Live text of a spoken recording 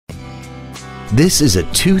This is a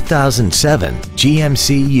 2007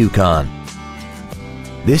 GMC Yukon.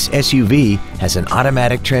 This SUV has an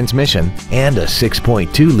automatic transmission and a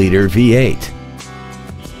 6.2-liter V8.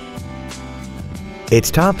 Its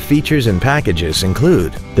top features and packages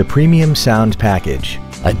include the premium sound package,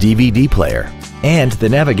 a DVD player, and the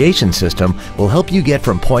navigation system will help you get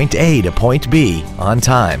from point A to point B on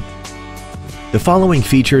time. The following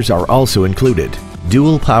features are also included: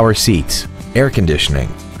 dual power seats, air conditioning,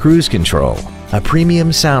 cruise control, a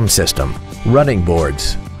premium sound system, running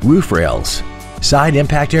boards, roof rails, side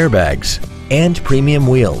impact airbags, and premium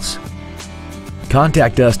wheels.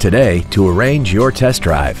 Contact us today to arrange your test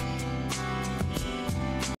drive.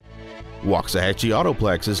 Waxahachie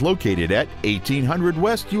Autoplex is located at 1800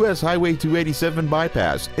 West US Highway 287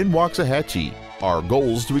 Bypass in Waxahachie. Our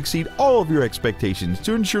goal is to exceed all of your expectations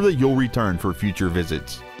to ensure that you'll return for future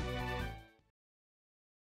visits.